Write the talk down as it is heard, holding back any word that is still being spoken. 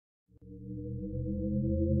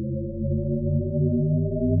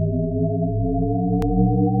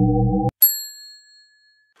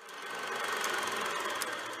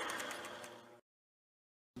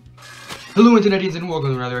Hello Internetians and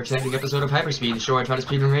welcome to another exciting episode of Hyperspeed, the show I try to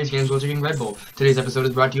speedrun race games while drinking Red Bull. Today's episode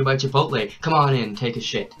is brought to you by Chipotle. Come on in, take a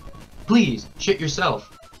shit. Please, shit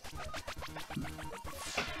yourself.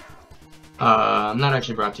 I'm not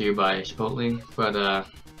actually brought to you by Chipotle, but,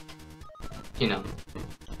 you know.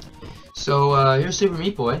 So, here's Super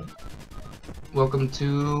Meat Boy. Welcome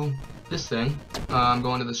to this thing. I'm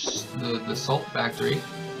going to the Salt Factory.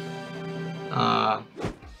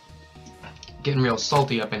 Getting real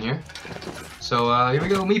salty up in here. So, here we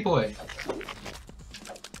go, Meat Boy.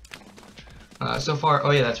 So far,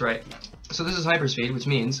 oh yeah, that's right. So this is Hyperspeed, which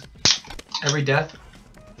means every death,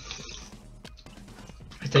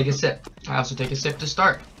 I take a sip. I also take a sip to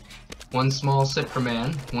start. One small sip for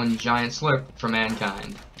man, one giant slurp for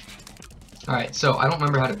mankind. Alright, so I don't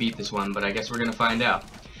remember how to beat this one, but I guess we're gonna find out.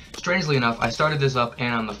 Strangely enough, I started this up,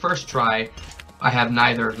 and on the first try, I have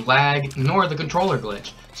neither lag nor the controller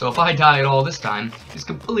glitch. So if I die at all this time, it's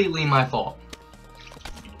completely my fault.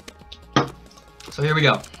 So here we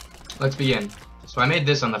go. Let's begin. So I made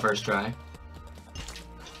this on the first try.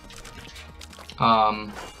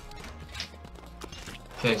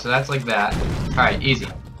 Okay, so that's like that. Alright, easy.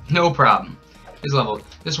 No problem.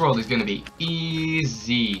 This world is gonna be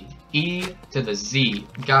easy. E to the Z.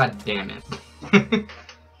 God damn it.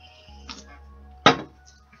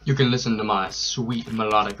 You can listen to my sweet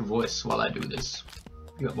melodic voice while I do this.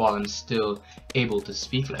 While I'm still able to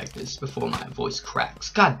speak like this before my voice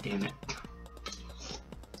cracks. God damn it.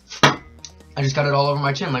 I just got it all over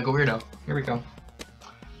my chin like a weirdo. Here we go.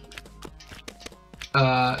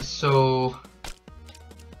 So...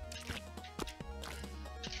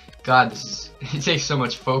 God, this is... It takes so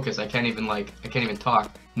much focus, I can't even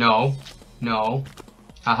talk. No. No.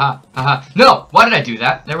 Haha. Haha. No! Why did I do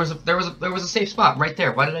that? There was a safe spot right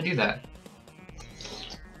there. Why did I do that?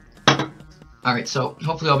 Alright, so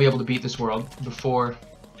hopefully I'll be able to beat this world before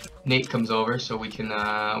Nate comes over, so we can,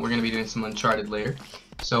 we're gonna be doing some Uncharted later.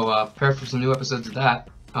 So, prepare for some new episodes of that.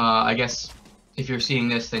 I guess if you're seeing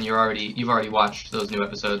this, then you've already watched those new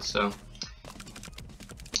episodes, so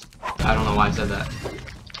I don't know why I said that.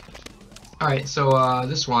 Alright, so,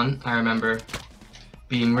 this one, I remember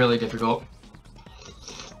being really difficult.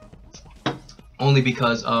 Only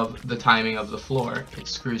because of the timing of the floor. It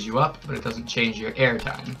screws you up, but it doesn't change your air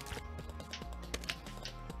time.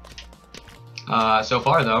 So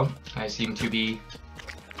far though, I seem to be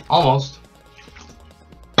almost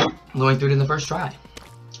going through it in the first try.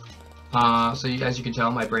 So as you can tell,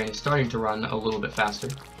 my brain is starting to run a little bit faster.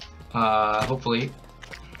 Hopefully,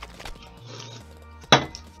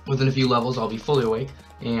 within a few levels, I'll be fully awake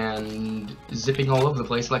and zipping all over the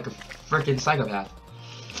place like a frickin' psychopath.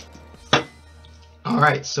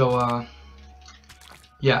 Alright, so,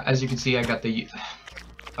 yeah, as you can see, I got the...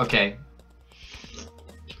 Okay.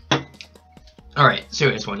 Alright,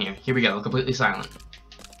 serious one here. Here we go, completely silent.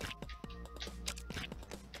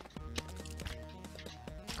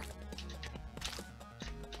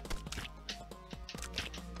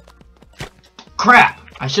 Crap!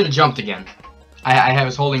 I should have jumped again. I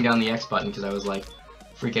was holding down the X button because I was, like,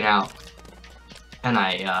 freaking out. And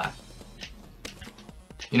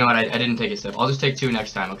you know what, I didn't take a sip. I'll just take two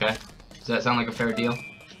next time, okay? Does that sound like a fair deal?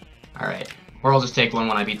 Alright. Or I'll just take one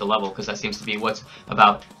when I beat the level, because that seems to be what's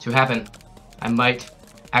about to happen. I might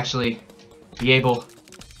actually be able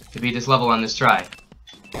to beat this level on this try.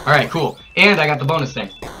 Alright, cool. And I got the bonus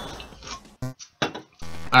thing.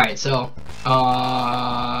 Alright, so,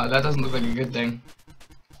 that doesn't look like a good thing.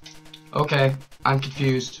 Okay, I'm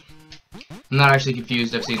confused. I'm not actually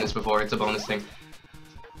confused, I've seen this before, it's a bonus thing.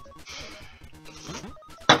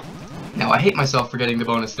 Now, I hate myself for getting the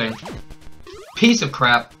bonus thing. Piece of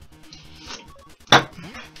crap.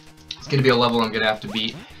 It's gonna be a level I'm gonna have to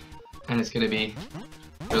beat. And it's gonna be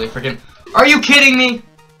really freaking... Are you kidding me?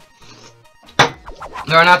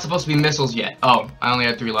 There are not supposed to be missiles yet. Oh, I only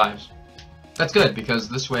had 3 lives. That's good, because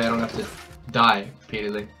this way I don't have to die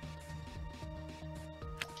repeatedly.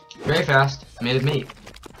 Very fast. Made of meat.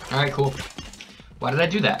 Alright, cool. Why did I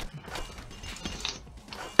do that?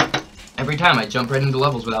 Every time I jump right into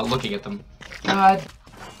levels without looking at them. God.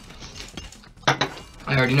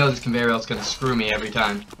 I already know this conveyor belt's gonna screw me every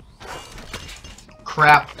time.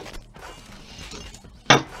 Crap.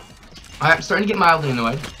 I'm starting to get mildly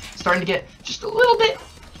annoyed. Starting to get just a little bit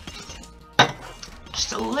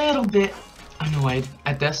annoyed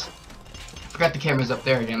at this. Forgot the camera's up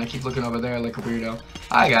there again. I keep looking over there like a weirdo.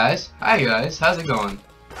 Hi guys. Hi guys. How's it going?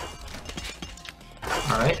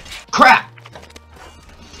 Alright. Crap!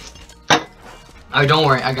 Oh, don't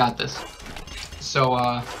worry, I got this. So,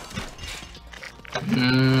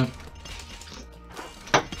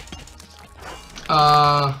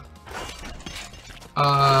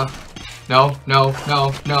 No, no,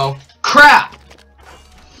 no, no. Crap!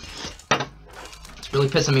 It's really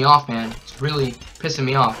pissing me off, man. It's really pissing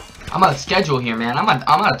me off. I'm on a schedule here, man. I'm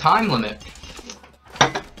on a time limit.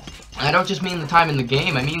 I don't just mean the time in the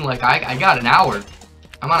game. I mean, like, I got an hour.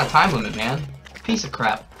 I'm on a time limit, man. Piece of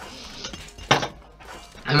crap.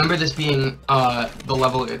 I remember this being the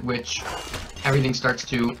level at which everything starts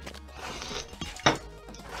to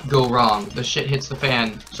go wrong. The shit hits the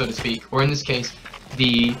fan, so to speak. Or in this case,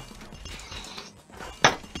 the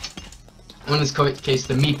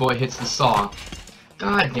Meat Boy hits the saw.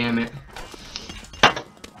 God damn it.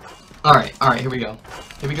 Alright, here we go.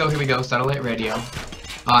 Here we go, satellite radio.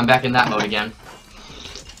 I'm back in that mode again.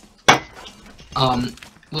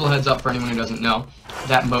 Little heads up for anyone who doesn't know.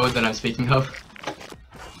 That mode that I'm speaking of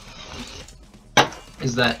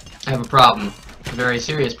is that I have a problem. A very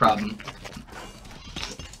serious problem.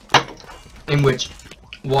 In which,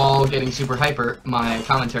 while getting super hyper, my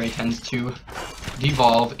commentary tends to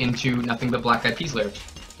devolve into nothing but Black Eyed Peas lyrics.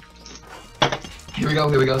 Here we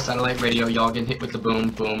go, satellite radio, y'all getting hit with the boom,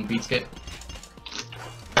 boom, beat skip.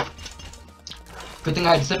 Good thing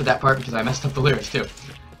I had to sip at that part because I messed up the lyrics too.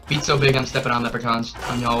 Beat so big I'm stepping on leprechauns,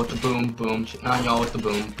 on y'all with the boom, boom, shitting on y'all with the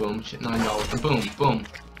boom, boom, shitting on y'all with the boom, boom.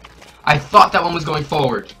 I thought that one was going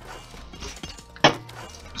forward.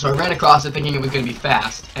 So I ran across it thinking it was going to be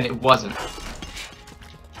fast, and it wasn't.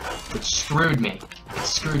 Which screwed me. It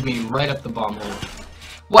screwed me right up the bum hole.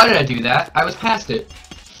 Why did I do that? I was past it.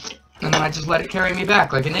 And then I just let it carry me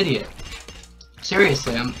back like an idiot.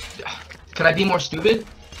 Seriously, could I be more stupid?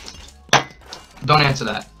 Don't answer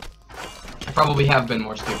that. I probably have been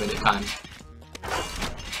more stupid at times.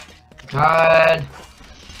 God.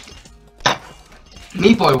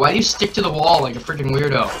 Meat Boy, why do you stick to the wall like a freaking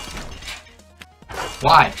weirdo?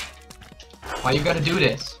 Why? Why you gotta do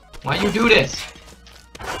this? Why you do this?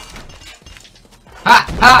 Ha!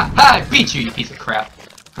 Ha! Ha! I beat you, you piece of crap.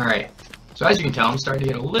 Alright. So as you can tell, I'm starting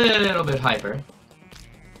to get a little bit hyper.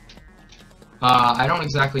 I don't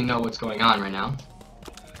exactly know what's going on right now.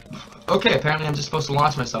 Okay, apparently I'm just supposed to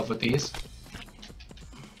launch myself with these.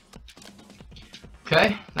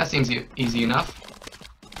 Okay, that seems easy enough.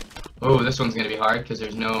 Oh, this one's gonna be hard, because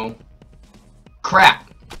there's no...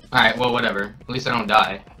 Crap! Alright, well, whatever. At least I don't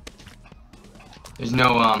die. There's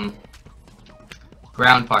no,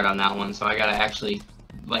 ground part on that one, so I gotta actually,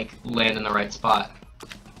 like, land in the right spot.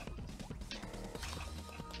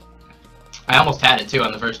 I almost had it, too,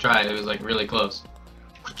 on the first try. It was, like, really close.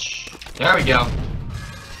 There we go.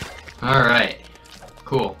 Alright.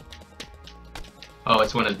 Cool. Oh,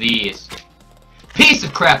 it's one of these. Piece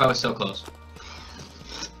of crap, I was so close.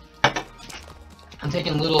 I'm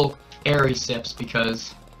taking little airy sips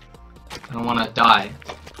because I don't want to die.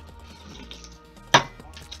 And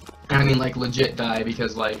I mean, like, legit die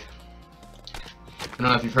because, like, I don't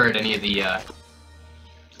know if you've heard any of the,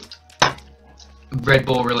 Red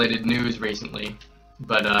Bull related news recently,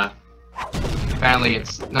 but, apparently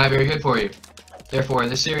it's not very good for you. Therefore,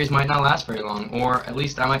 this series might not last very long, or at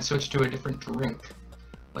least I might switch to a different drink.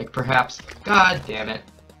 Like, perhaps, god damn it.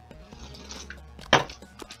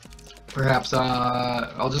 Perhaps,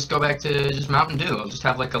 I'll just go back to just Mountain Dew. I'll just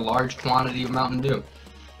have, like, a large quantity of Mountain Dew.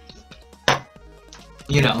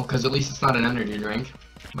 You know, because at least it's not an energy drink.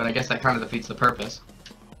 But I guess that kind of defeats the purpose.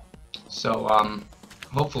 So,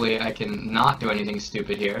 hopefully I can not do anything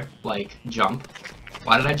stupid here, like jump.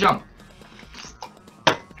 Why did I jump?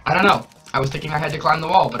 I don't know. I was thinking I had to climb the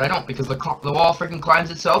wall, but I don't, because the wall freaking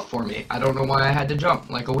climbs itself for me. I don't know why I had to jump,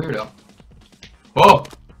 like a weirdo. Oh!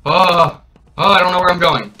 Oh! Oh, I don't know where I'm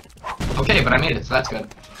going. Okay, but I made it, so that's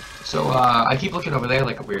good. So, I keep looking over there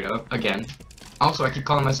like a weirdo, again. Also, I keep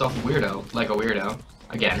calling myself a weirdo, like a weirdo,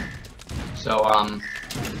 again. So,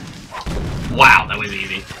 wow, that was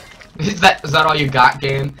easy. Is that all you got,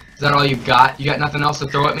 game? Is that all you got? You got nothing else to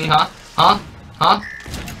throw at me, huh? Huh? Huh?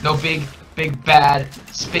 No big bad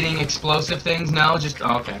spinning explosive things? No? Just,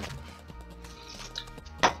 oh, okay.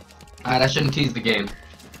 Alright, I shouldn't tease the game.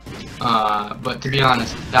 But to be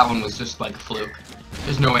honest, that one was just like a fluke.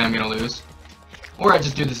 There's no way I'm gonna lose. Or I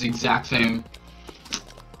just do this exact same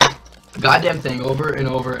goddamn thing over and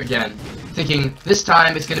over again. Thinking, this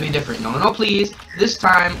time it's gonna be different. No, no, no, please. This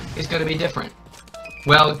time it's gonna be different.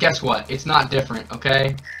 Well, guess what? It's not different,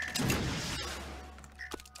 okay?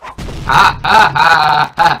 Ha ha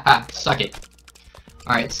ha ha ha! Suck it.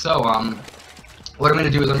 Alright, so, what I'm gonna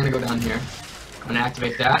do is I'm gonna go down here. I'm gonna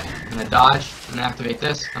activate that. I'm gonna dodge. I'm gonna activate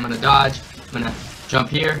this. I'm gonna dodge. I'm gonna jump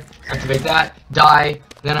here. Activate that. Die.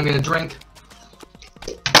 Then I'm gonna drink.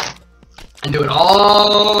 And do it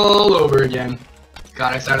all over again.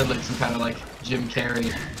 God, I sounded like some kind of, like, Jim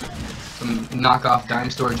Carrey. Some knockoff dime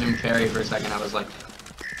store Jim Carrey for a second. I was like,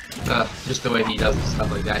 Just the way he does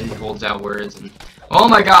stuff like that. He holds out words and... Oh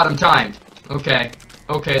my god, I'm timed! Okay.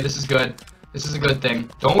 Okay, this is good. This is a good thing.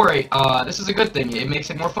 Don't worry, this is a good thing. It makes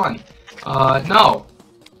it more fun. No!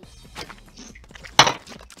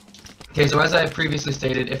 Okay, so as I have previously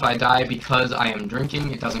stated, if I die because I am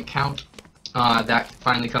drinking, it doesn't count. That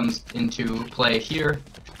finally comes into play here,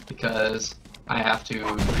 because I have to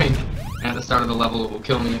drink, and at the start of the level it will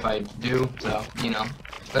kill me if I do, so, you know.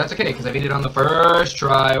 But that's okay, because I beat it on the first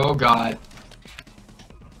try, oh god.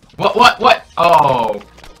 What? Oh!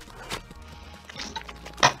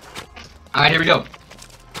 Alright, here we go.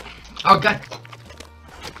 Oh god.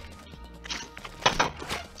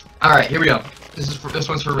 Alright, here we go. This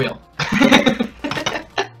one's for real.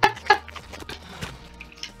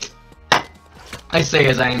 I say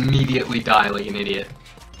as I immediately die like an idiot.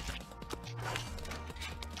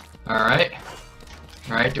 Alright.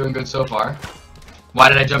 Alright, doing good so far. Why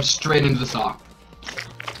did I jump straight into the saw?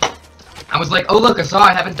 I was like, oh look, a saw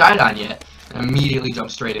I haven't died on yet. And immediately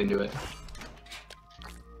jumped straight into it.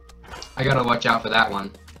 I gotta watch out for that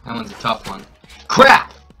one. That one's a tough one.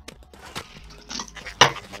 Crap!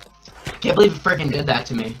 Can't believe it freaking did that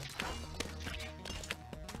to me.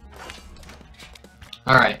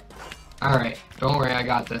 Alright. Alright. Don't worry, I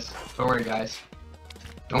got this. Don't worry, guys.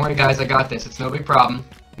 Don't worry, guys, I got this. It's no big problem.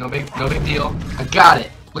 No big deal. I got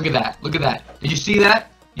it. Look at that. Look at that. Did you see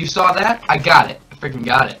that? You saw that? I got it. I freaking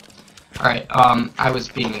got it. Alright, I was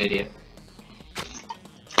being an idiot.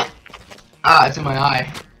 Ah, it's in my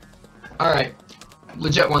eye. Alright.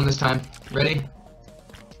 Legit one this time. Ready?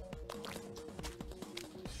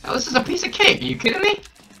 Oh, this is a piece of cake. Are you kidding me?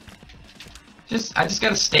 I just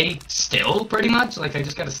gotta stay still, pretty much. Like, I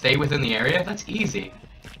just gotta stay within the area. That's easy.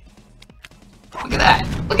 Look at that.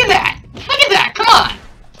 Look at that. Look at that. Come on.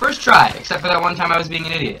 First try, except for that one time I was being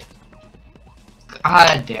an idiot.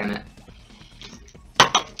 God damn it.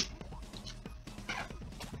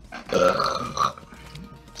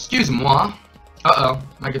 Excuse moi. Uh-oh.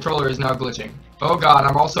 My controller is now glitching. Oh god,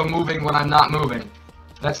 I'm also moving when I'm not moving.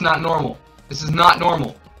 That's not normal. This is not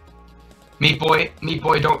normal. Meat boy,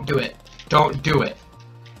 don't do it. Don't do it.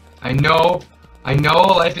 I know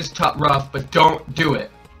life is rough, but don't do it.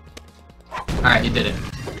 Alright, you did it.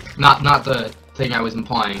 Not the thing I was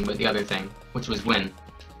implying, but the other thing, which was win.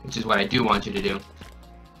 Which is what I do want you to do.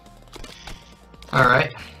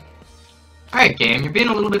 Alright. Alright, game, you're being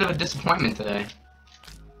a little bit of a disappointment today.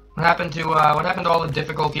 What happened to all the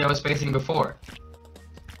difficulty I was facing before?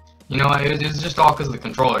 You know, it was just all because of the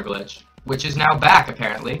controller glitch, which is now back,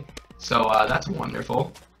 apparently. So, that's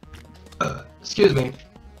wonderful. Excuse me.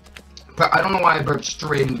 But I don't know why I burped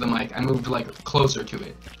straight into the mic. I moved, like, closer to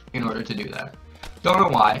it in order to do that. Don't know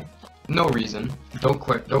why. No reason. Don't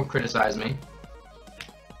criticize me.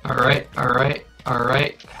 Alright.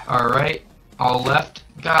 All left.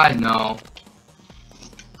 God, no.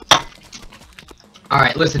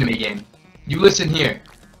 Alright, listen to me, game. You listen here.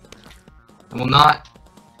 I will not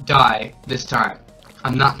die this time.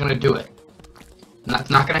 I'm not gonna do it. It's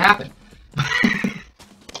not gonna happen.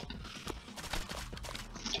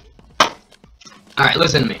 Alright,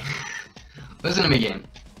 listen to me. Listen to me, game.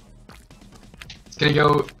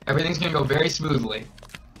 Everything's gonna go very smoothly.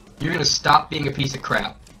 You're gonna stop being a piece of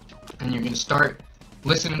crap. And you're gonna start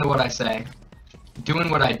listening to what I say. Doing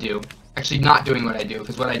what I do. Actually, not doing what I do,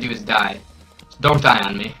 because what I do is die. So don't die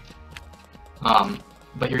on me.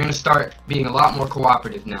 But you're gonna start being a lot more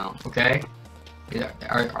cooperative now, okay? Yeah,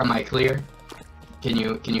 am I clear? Can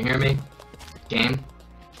you hear me? Game?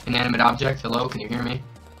 Inanimate object? Hello? Can you hear me?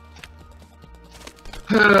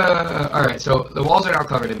 Alright, so the walls are now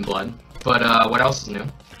covered in blood. But, what else is new?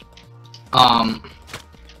 I'm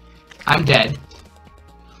dead.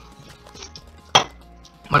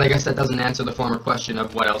 But I guess that doesn't answer the former question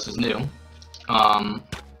of what else is new. I'm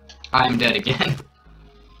dead again.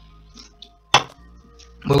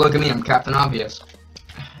 Well, look at me, I'm Captain Obvious.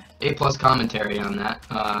 A+ commentary on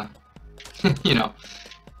that. You know.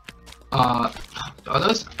 Are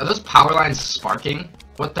those power lines sparking?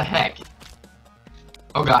 What the heck?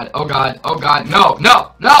 Oh god, oh god, oh god, no,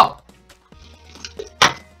 no, no!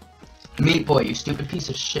 Meat boy, you stupid piece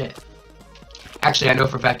of shit. Actually, I know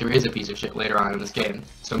for a fact there is a piece of shit later on in this game,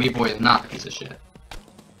 so Meat boy is not a piece of shit.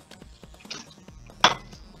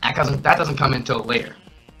 That doesn't come until later.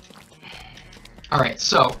 Alright,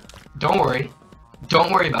 so, don't worry.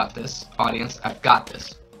 Don't worry about this, audience. I've got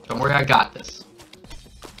this. Don't worry, I got this.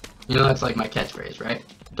 You know that's like my catchphrase, right?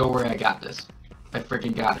 Don't worry, I got this. I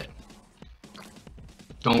freaking got it.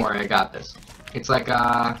 Don't worry, I got this. It's like,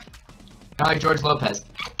 kind of like George Lopez.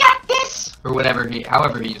 I got this! Or whatever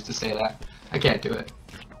however he used to say that. I can't do it.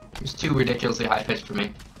 It was too ridiculously high-pitched for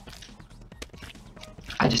me.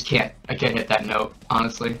 I just can't. I can't hit that note,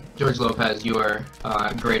 honestly. George Lopez, you are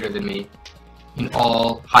greater than me in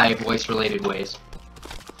all high voice related ways.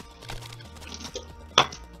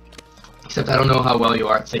 Except I don't know how well you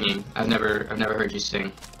are at singing. I've never heard you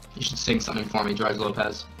sing. You should sing something for me, George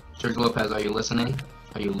Lopez. George Lopez, are you listening?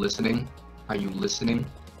 Are you listening? Are you listening?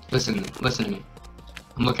 Listen to me.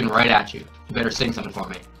 I'm looking right at you. You better sing something for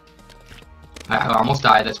me. I almost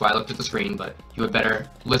died, that's why I looked at the screen, but you had better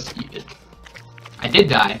listen. I did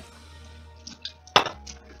die.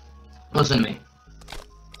 Listen to me.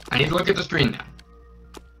 I need to look at the screen now.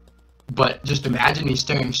 But just imagine me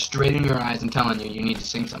staring straight in your eyes and telling you you need to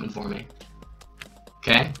sing something for me.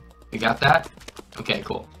 Okay? You got that? Okay,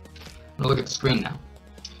 cool. I'm gonna look at the screen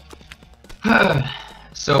now.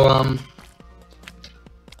 So,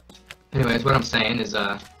 anyways, what I'm saying is,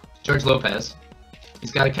 George Lopez,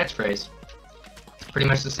 he's got a catchphrase. Pretty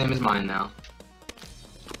much the same as mine now.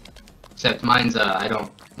 Except mine's,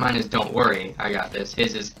 mine is don't worry, I got this.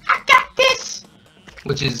 His is, I got this!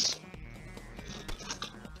 Which is,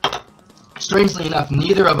 strangely enough,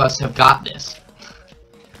 neither of us have got this.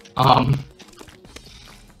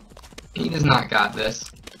 He does not got this,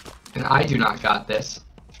 and I do not got this,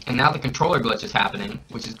 and now the controller glitch is happening,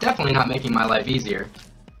 which is definitely not making my life easier.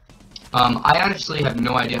 I actually have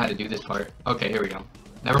no idea how to do this part. Okay, here we go.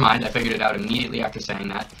 Never mind, I figured it out immediately after saying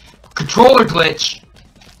that. Controller glitch!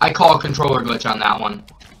 I call a controller glitch on that one.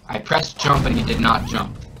 I pressed jump and he did not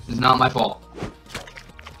jump. This is not my fault.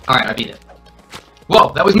 Alright, I beat it.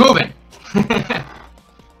 Whoa, that was moving!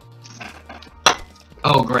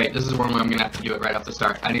 Oh great, this is one where I'm gonna have to do it right off the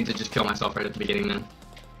start. I need to just kill myself right at the beginning then.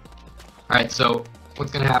 Alright, so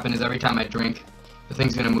what's gonna happen is every time I drink, the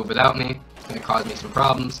thing's gonna move without me. It's gonna cause me some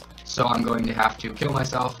problems. So I'm going to have to kill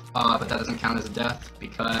myself, but that doesn't count as a death,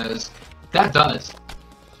 because that does.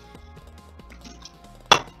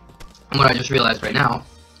 And what I just realized right now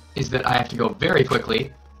is that I have to go very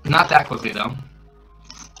quickly, not that quickly though,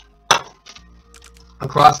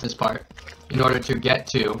 across this part in order to get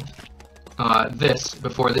to this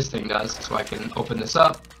before this thing does, so I can open this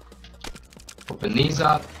up, open these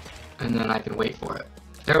up, and then I can wait for it.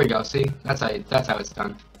 There we go, see? That's how it's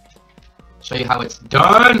done. Show you how it's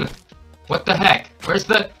done! What the heck? Where's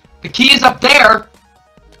the key is up there!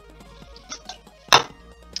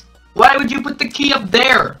 Why would you put the key up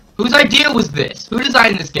there? Whose idea was this? Who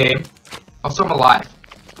designed this game? Also, I'm alive.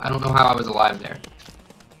 I don't know how I was alive there.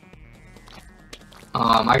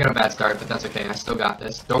 I got a bad start, but that's okay. I still got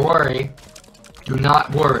this. Don't worry. Do not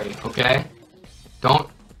worry, okay? Don't.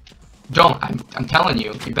 I'm telling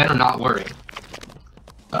you, you better not worry.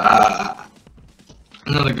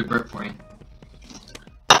 Another good burp for you.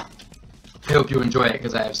 I hope you enjoy it,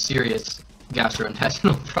 because I have serious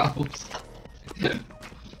gastrointestinal problems.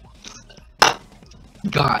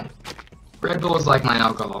 God. Red Bull is like my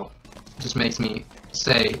alcohol. It just makes me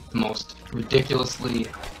say the most ridiculously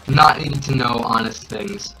not needing to know honest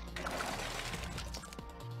things.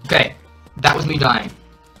 Okay, that was me dying.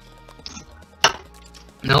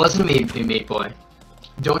 Now listen to me, mate boy.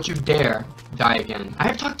 Don't you dare die again. I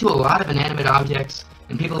have talked to a lot of inanimate objects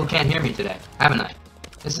and people who can't hear me today, haven't I?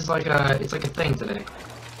 This is like it's like a thing today.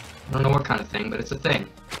 I don't know what kind of thing, but it's a thing.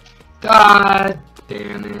 God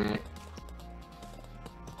damn it.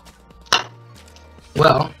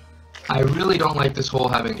 Well, I really don't like this whole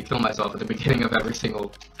having to kill myself at the beginning of every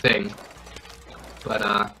single thing.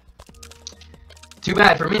 But, too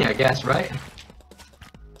bad for me, I guess, right?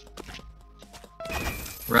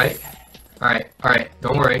 Right? Alright,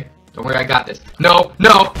 don't worry. Don't worry, I got this. No!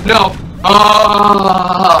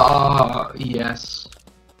 Oh, yes.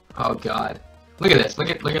 Oh, God. Look at this. Look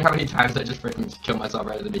at how many times I just freaking killed myself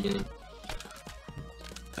right at the beginning.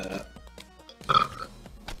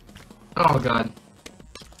 Oh, God.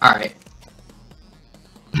 Alright.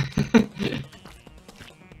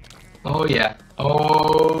 Oh, yeah.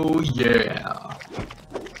 Oh, yeah.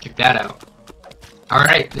 Check that out.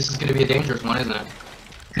 Alright, this is gonna be a dangerous one, isn't it?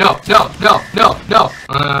 No!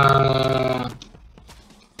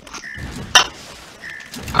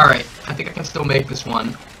 Alright, I think I can still make this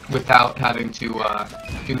one without having to,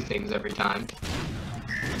 do things every time.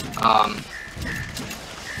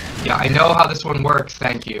 Yeah, I know how this one works,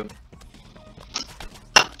 thank you.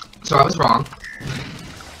 So I was wrong.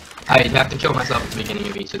 I'd have to kill myself at the beginning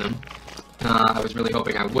of each of them. I was really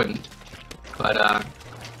hoping I wouldn't. But,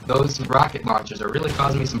 those rocket launchers are really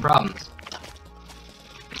causing me some problems.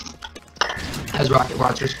 As rocket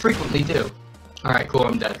launchers frequently do. Alright, cool,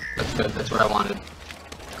 I'm dead. That's good, that's what I wanted.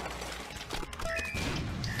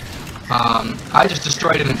 I just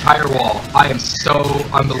destroyed an entire wall. I am so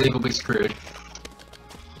unbelievably screwed.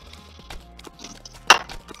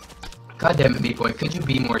 God damn it, Meat Boy, could you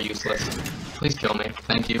be more useless? Please kill me.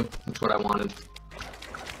 Thank you. That's what I wanted.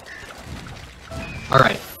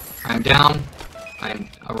 Alright. I am down. I am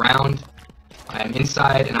around. I am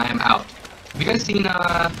inside, and I am out. Have you guys seen,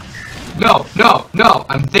 No! No! No!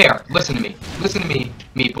 I'm there! Listen to me. Listen to me,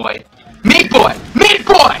 Meat Boy. Meat Boy! Meat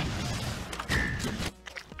Boy!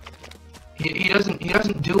 He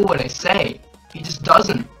doesn't do what I say. He just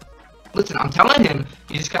doesn't. Listen, I'm telling him,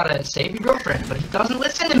 you just gotta save your girlfriend, but he doesn't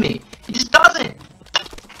listen to me. He just doesn't.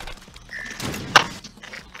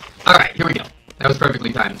 Alright, here we go. That was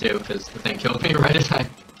perfectly timed, too, because the thing killed me right as I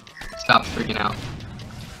stopped freaking out.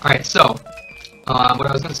 Alright, so, what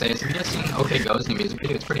I was gonna say is, have you guys seen OK Go's new music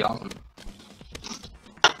video? It's pretty awesome.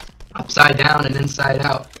 Upside down and inside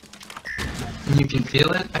out. And you can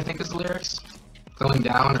feel it, I think is the lyrics. Going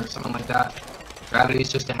down or something like that.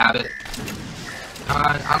 Gravity's just a habit.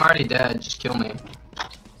 I'm already dead, just kill me.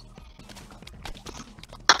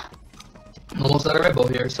 I'm almost out of Red Bull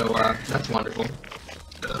here, so that's wonderful.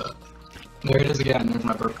 There it is again, there's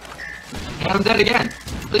my burp. And I'm dead again!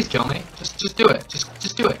 Please kill me. Just do it.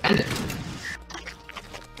 Just do it. End it.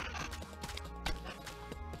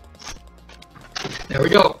 There we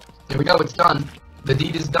go. There we go, it's done. The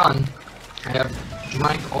deed is done. I have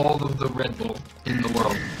drank all of the Red Bull in the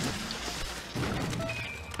world.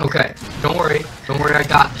 Okay, don't worry, I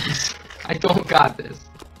got this. I don't got this.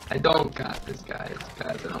 I don't got this, guys.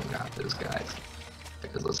 Guys, I don't got this, guys.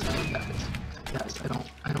 Guys, listen to me, guys. Guys, I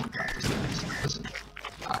don't got this, guys. Listen,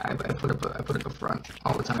 I put up a front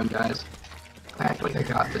all the time, guys. I act like I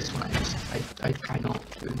got this when I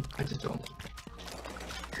don't, dude. I just don't.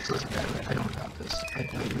 Just listen, guys, I don't got this. I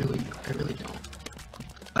really don't.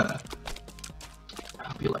 I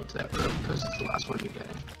hope you liked that, bro, because it's the last one you're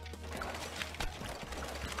getting.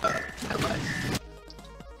 I lied.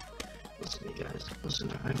 Listen to me, guys.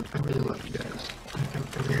 Listen, I really love you guys. I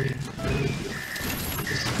really do.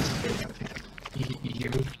 This is getting out of hand. You hear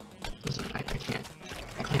me? Listen, I can't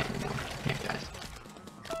anymore. I can't, guys.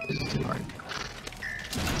 This is too hard.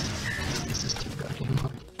 This is too goddamn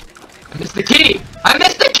hard. I missed the key! I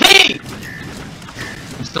missed the key!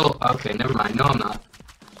 I'm still, okay, never mind. No, I'm not.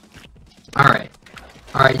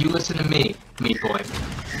 Alright, you listen to me, Meat Boy.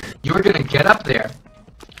 You're gonna get up there.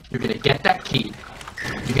 You're gonna get that key.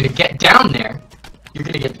 You're gonna get down there. You're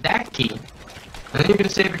gonna get that key. And then you're gonna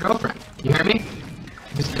save your girlfriend. You hear me?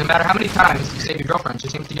 Because no matter how many times you save your girlfriend, she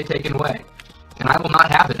seems to get taken away. And I will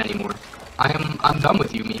not have it anymore. I'm done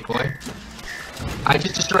with you, Meat Boy. I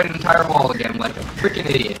just destroyed an entire wall again like a freaking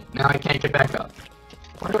idiot. Now I can't get back up.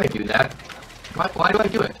 Why do I do that? Why do I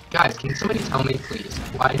do it? Guys, can somebody tell me, please?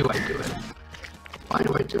 Why do I do it? Why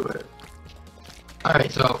do I do it?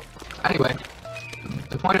 Alright, so, anyway,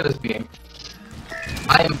 the point of this being,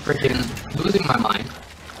 I am freaking losing my mind.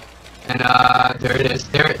 And, there it is.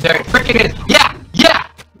 There it freaking is! Yeah! Yeah!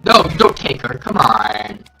 No, don't take her. Come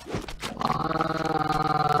on. Come on.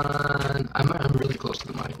 I'm really close to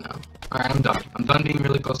the mic now. Alright, I'm done. I'm done being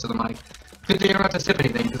really close to the mic. Good thing I don't have to sip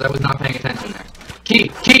anything, because I was not paying attention there.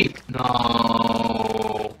 Key!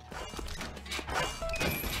 No.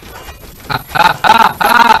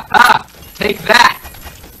 Ha! Take that!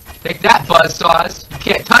 Take that, Buzzsaws! You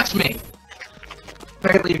can't touch me!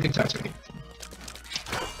 Apparently you can touch me.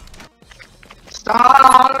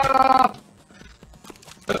 Stop!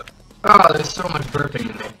 Oh, there's so much burping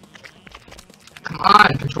in there. Come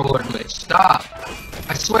on, controller glitch, stop!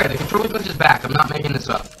 I swear, the controller glitch is back. I'm not making this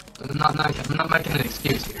up. I'm not making an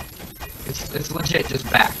excuse here. It's legit just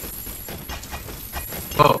back.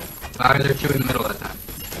 Whoa. Why are there two in the middle of the time?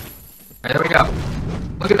 Alright, there we go.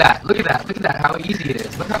 Look at that, look at that, look at that, how easy it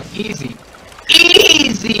is. Look how easy.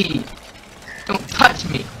 Easy! Don't touch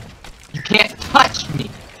me. You can't touch me.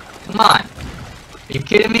 Come on. Are you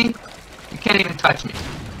kidding me? You can't even touch me.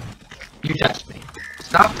 You touched me.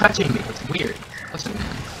 Stop touching me. It's weird. Listen,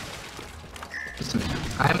 man. Listen, man.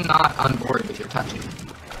 I'm not on board with your touching.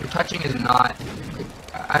 Your touching is not.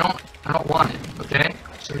 I don't want it. Okay?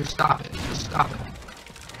 So just stop it. Just stop it.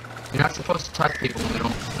 You're not supposed to touch people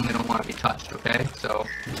when they don't want to be touched. Okay? So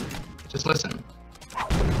just listen.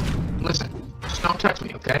 Listen. Just don't touch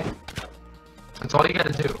me. Okay? That's all you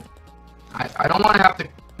gotta do. I don't want to have to.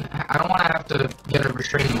 I don't want to have to get a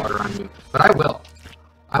restraining order on you, but I will.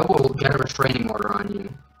 I will get a restraining order on you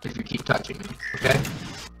if you keep touching me, okay?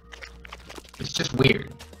 It's just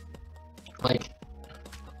weird. Like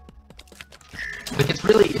it's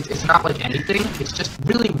really, it's not like anything, it's just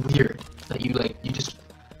really weird that you just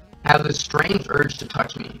have this strange urge to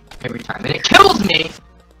touch me every time, and it kills me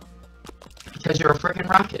because you're a freaking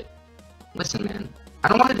rocket. Listen, man, I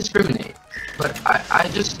don't want to discriminate, but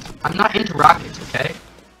I'm not into rockets, okay?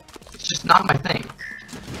 It's just not my thing.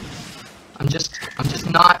 I'm just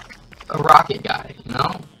not a rocket guy, you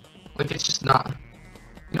know? Like, it's just not.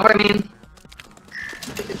 You know what I mean?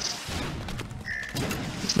 It's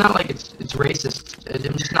not like it's racist.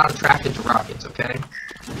 I'm just not attracted to rockets, okay?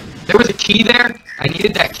 There was a key there. I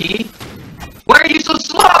needed that key. Why are you so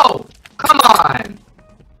slow? Come on!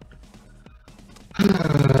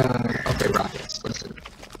 Okay, rockets, listen.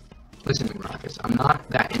 Listen to me, rockets. I'm not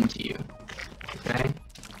that into you, okay?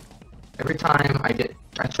 Every time I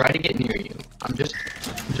try to get near you, I'm just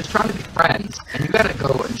trying to be friends, and you gotta go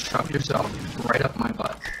and shove yourself right up my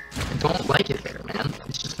butt. I don't like it there, man.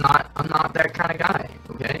 It's just not. I'm not that kind of guy,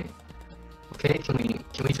 okay? Okay, can we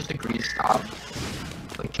just agree to stop?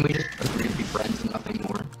 Like, can we just agree to be friends and nothing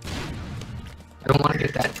more? I don't want to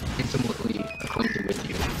get that intimately acquainted with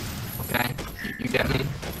you, okay? You get me?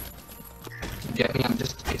 You get me?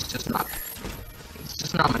 It's just not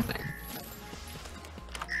my thing.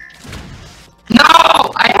 No!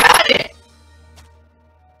 I had it!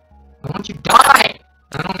 Why don't you die?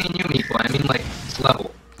 I don't mean you, Miko. I mean, like, this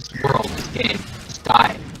level, this world, this game. Just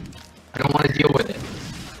die. I don't want to deal with it.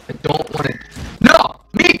 I don't want to... No!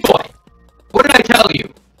 Meat Boy! What did I tell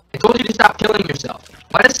you? I told you to stop killing yourself.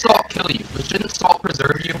 Why does salt kill you? But shouldn't salt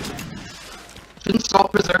preserve you? Shouldn't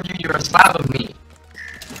salt preserve you? You're a slab of meat.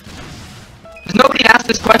 Has nobody asked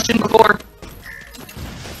this question before?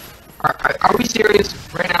 Are we serious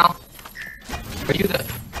right now? Are you the...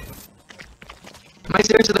 Am I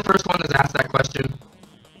seriously the first one that's asked that question?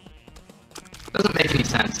 Doesn't make any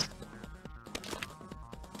sense.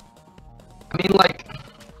 I mean, like...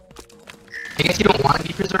 I guess you don't want to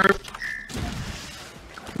be preserved?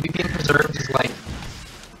 Maybe being preserved is like...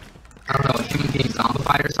 I don't know, a human being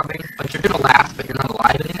zombified or something? Like, you're gonna last, but you're not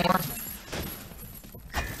alive anymore?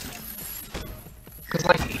 Because,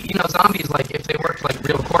 like, you know, zombies, like, if they worked like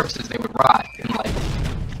real corpses, they would rot in, like,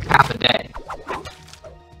 half a day.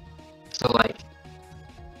 So, like,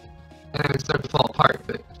 and it would start to fall apart,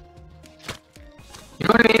 but... You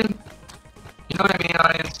know what I mean? You know what I mean,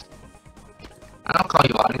 audience? I don't call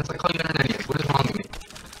you audience, I call you internet. What is wrong with me?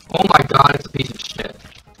 Oh my god, it's a piece of shit.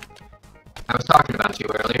 I was talking about you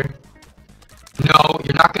earlier. No,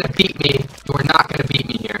 you're not gonna beat me. You are not gonna beat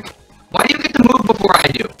me here. Why do you get to move before I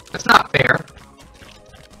do? That's not fair.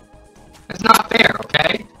 That's not fair,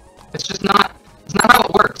 okay? It's just not... It's not how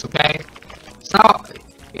it works, okay? It's not...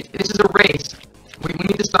 This is a race. We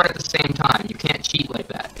need to start at the same time. You can't cheat like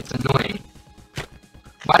that. It's annoying.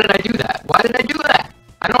 Why did I do that? Why did I do that?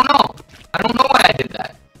 I don't know. I don't know why I did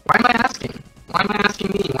that. Why am I asking? Why am I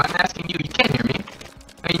asking me? Why am I asking you? You can't hear me.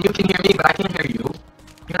 I mean, you can hear me, but I can't hear you.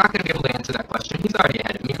 You're not going to be able to answer that question. He's already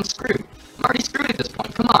ahead of me. I'm screwed. I'm already screwed at this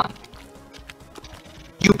point. Come on.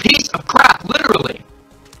 You piece of crap. Literally.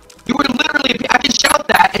 You were literally... I can shout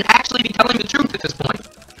that and actually be telling the truth at this point.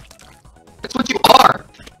 That's what you are.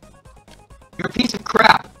 You're a piece of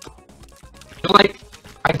crap. You're like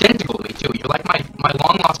identical to me too. You're like my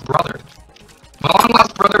long lost brother. My long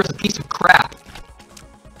lost brother is a piece of crap.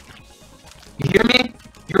 You hear me?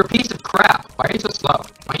 You're a piece of crap. Why are you so slow?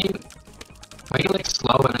 Why are you like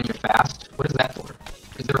slow and then you're fast? What is that for?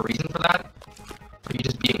 Is there a reason for that? Or are you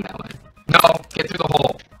just being that way? No, get through the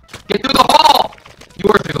hole. Get through the hole! You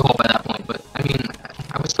were through the hole by that point, but I mean,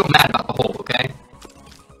 I was still mad about the hole, okay?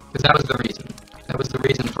 Because that was the reason. That was the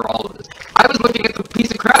reason for all of this. I was looking at the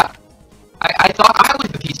piece of crap. I thought I was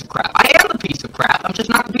the piece of crap. I am the piece of crap. I'm just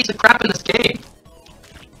not the piece of crap in this game.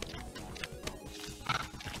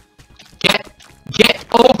 Get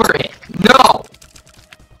over it. No.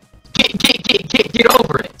 Get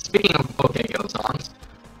over it. Speaking of OK Go songs.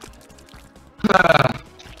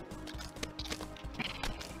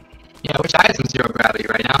 Yeah, I wish I had some zero gravity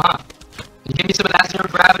right now, huh? Can you give me some of that zero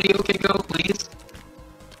gravity, OK Go, please?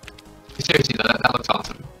 Seriously though, that looks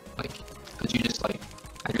awesome. Like, could you just like,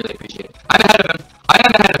 I'd really appreciate it. I'm ahead of him. I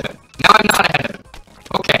am ahead of him. Now I'm not ahead of him.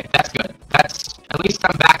 Okay, that's good. At least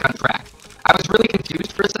I'm back on track. I was really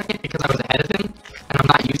confused for a second because I was ahead of him, and I'm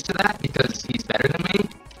not used to that because he's better than me.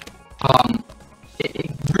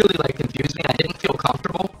 It really like confused me. I didn't feel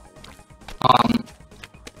comfortable.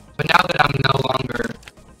 But now that I'm no longer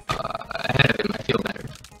ahead of him, I feel better.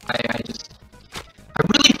 I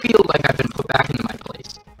really feel like I've been put back into my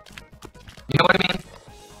place. You know what I mean?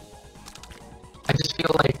 I just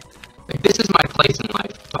feel like this is my place in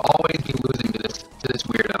life, to always be losing to this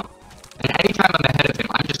weirdo. And anytime I'm ahead of him,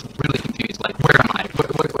 I'm just really confused. Like, where am I?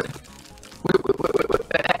 What?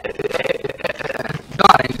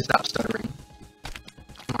 God, I need to stop stuttering.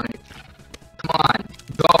 Alright. Come on.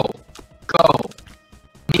 Go.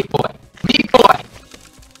 Meat Boy. Meat Boy!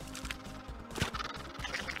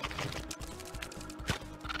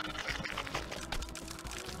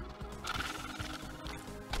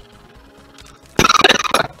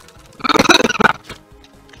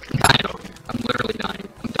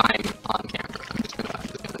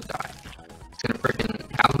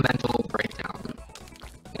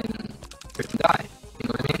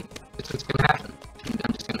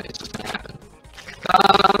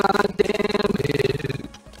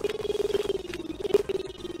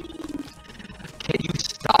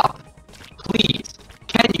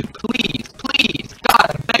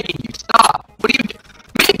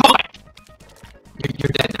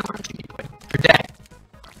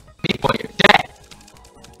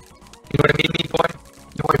 You know what I mean, meat boy?